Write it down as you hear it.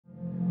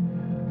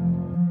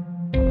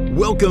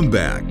Welcome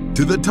back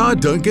to the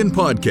Todd Duncan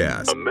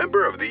Podcast, a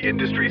member of the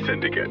Industry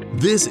Syndicate.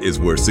 This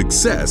is where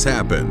success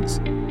happens.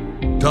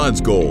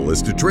 Todd's goal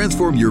is to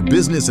transform your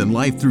business and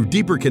life through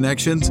deeper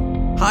connections,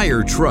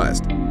 higher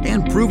trust,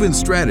 and proven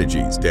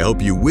strategies to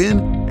help you win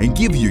and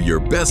give you your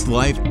best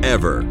life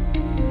ever.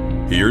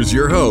 Here's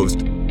your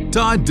host,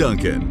 Todd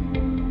Duncan.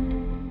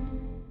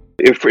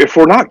 If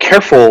we're not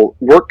careful,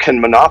 work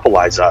can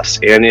monopolize us,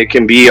 and it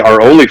can be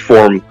our only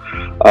form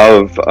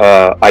of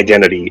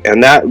identity,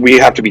 and that we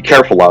have to be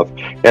careful of.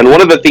 And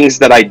one of the things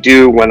that I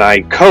do when I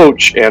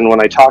coach and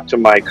when I talk to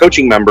my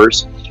coaching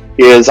members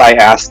is I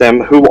ask them,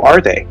 who are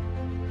they?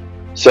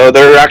 So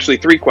there are actually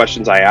three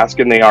questions I ask,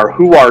 and they are,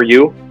 who are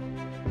you?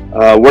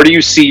 Where do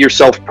you see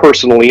yourself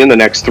personally in the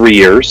next 3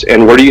 years?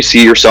 And where do you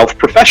see yourself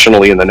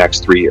professionally in the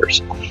next 3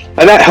 years?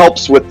 And that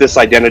helps with this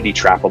identity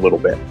trap a little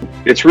bit.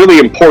 It's really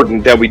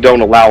important that we don't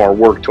allow our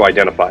work to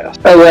identify us.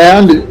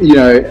 Around,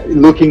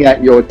 looking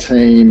at your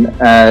team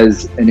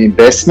as an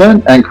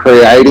investment and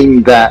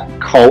creating that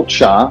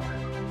culture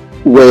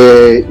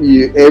where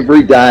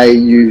every day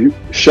you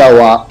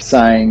show up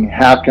saying,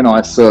 how can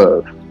I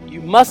serve?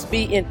 You must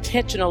be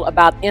intentional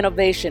about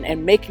innovation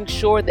and making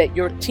sure that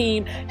your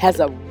team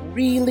has a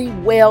really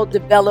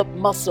well-developed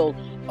muscle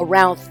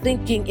around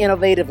thinking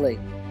innovatively.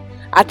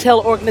 I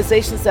tell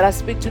organizations that I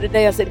speak to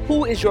today, I said,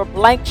 who is your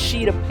blank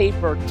sheet of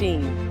paper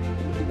team?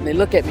 And they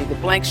look at me, the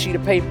blank sheet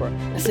of paper.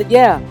 I said,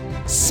 yeah,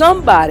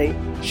 somebody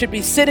should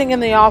be sitting in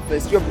the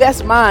office, your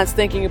best minds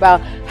thinking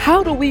about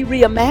how do we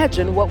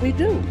reimagine what we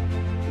do?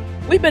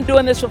 We've been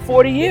doing this for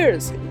 40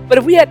 years. But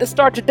if we had to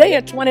start today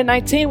in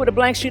 2019 with a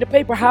blank sheet of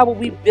paper, how would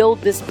we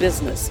build this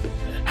business?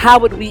 How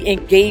would we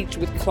engage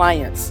with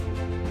clients?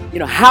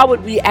 How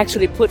would we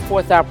actually put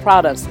forth our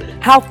products?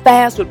 How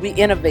fast would we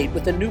innovate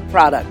with a new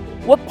product?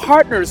 What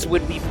partners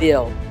would we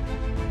build?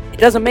 It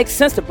doesn't make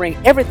sense to bring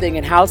everything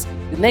in-house.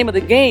 The name of the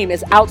game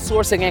is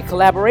outsourcing and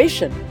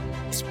collaboration,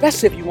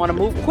 especially if you want to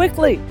move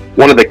quickly.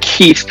 One of the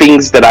key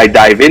things that I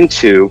dive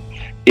into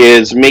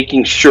is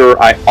making sure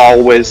I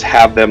always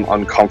have them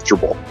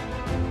uncomfortable.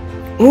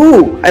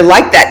 Ooh, I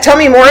like that. Tell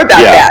me more about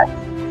that.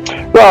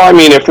 Well,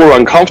 if we're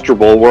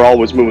uncomfortable, we're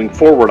always moving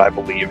forward, I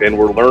believe, and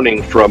we're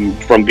learning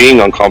from being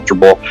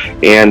uncomfortable.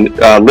 And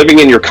living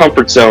in your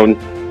comfort zone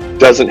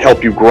doesn't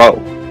help you grow.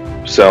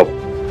 So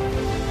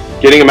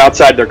getting them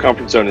outside their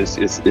comfort zone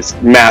is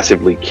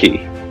massively key.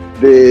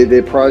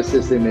 They're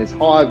processing, there's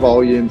high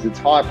volumes, it's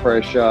high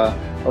pressure,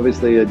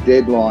 obviously a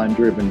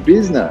deadline-driven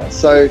business.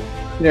 So,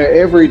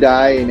 every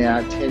day in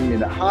our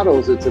 10-minute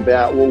huddles, it's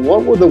about,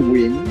 what were the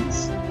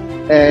wins?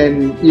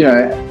 And,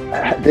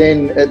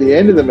 then at the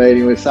end of the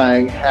meeting, we're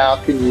saying, how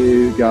can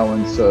you go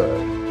and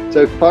serve?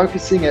 So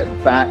focusing it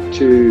back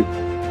to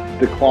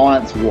the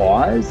client's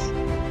whys,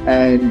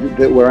 and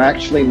that we're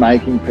actually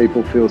making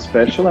people feel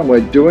special and we're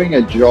doing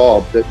a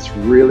job that's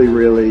really,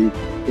 really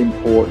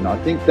important.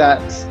 I think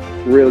that's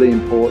really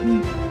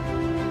important.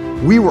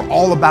 We were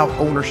all about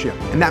ownership,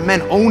 and that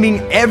meant owning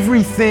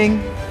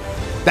everything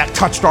that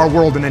touched our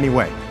world in any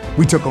way.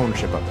 We took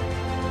ownership of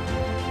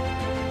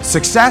it.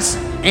 Success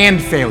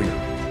and failure.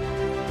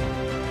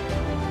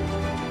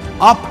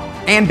 Up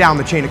and down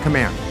the chain of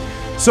command.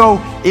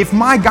 So if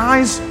my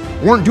guys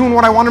weren't doing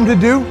what I want them to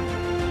do,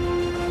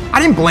 I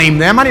didn't blame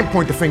them. I didn't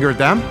point the finger at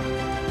them.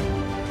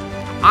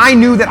 I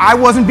knew that I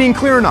wasn't being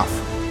clear enough.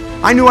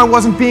 I knew I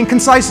wasn't being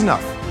concise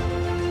enough.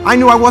 I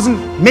knew I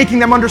wasn't making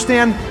them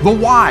understand the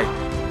why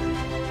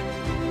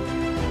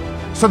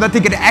so that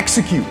they could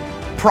execute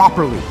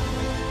properly.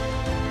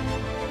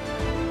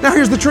 Now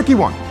here's the tricky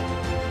one.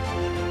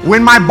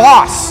 When my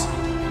boss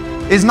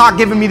is not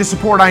giving me the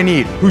support I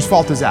need, whose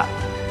fault is that?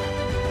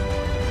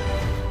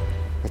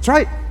 That's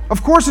right.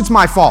 Of course it's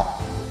my fault.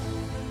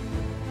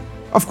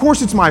 Of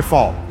course it's my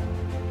fault.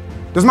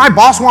 Does my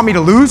boss want me to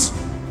lose?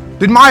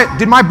 Did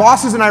my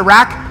bosses in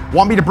Iraq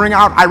want me to bring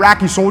out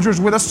Iraqi soldiers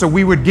with us so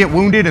we would get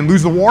wounded and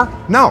lose the war?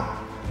 No.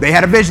 They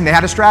had a vision, they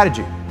had a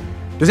strategy.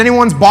 Does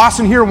anyone's boss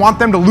in here want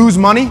them to lose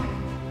money?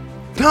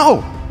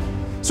 No.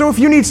 So if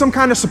you need some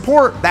kind of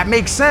support, that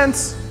makes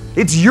sense.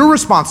 It's your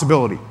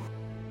responsibility.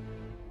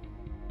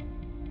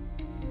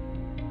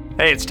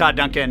 Hey, it's Todd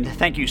Duncan.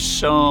 Thank you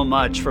so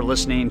much for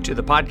listening to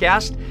the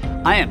podcast.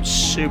 I am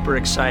super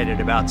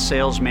excited about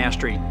Sales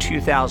Mastery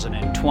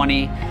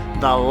 2020,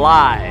 the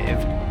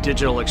live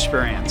digital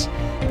experience.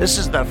 This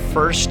is the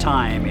first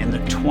time in the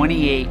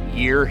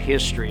 28-year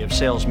history of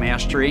Sales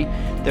Mastery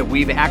that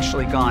we've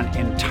actually gone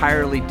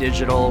entirely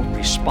digital,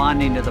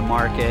 responding to the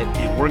market,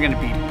 and we're going to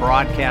be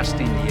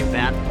broadcasting the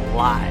event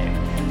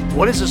live.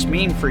 What does this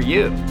mean for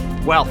you?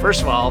 Well,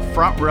 first of all,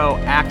 front row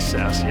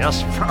access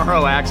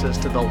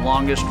to the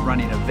longest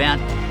running event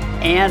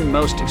and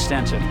most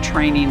extensive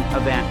training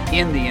event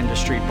in the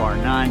industry, bar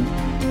none,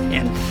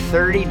 and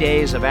 30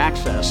 days of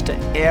access to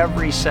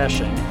every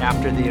session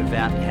after the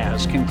event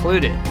has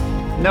concluded.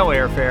 No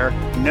airfare,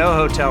 no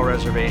hotel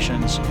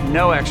reservations,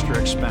 no extra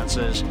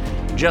expenses,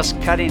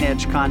 just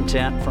cutting-edge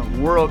content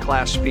from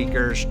world-class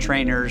speakers,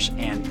 trainers,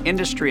 and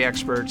industry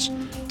experts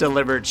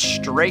delivered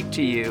straight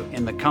to you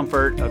in the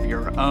comfort of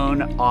your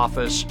own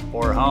office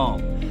or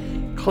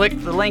home. Click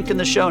the link in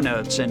the show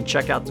notes and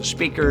check out the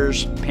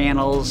speakers,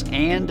 panels,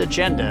 and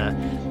agenda.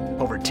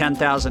 Over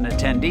 10,000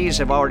 attendees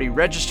have already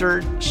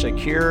registered.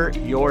 Secure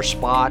your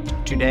spot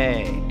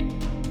today.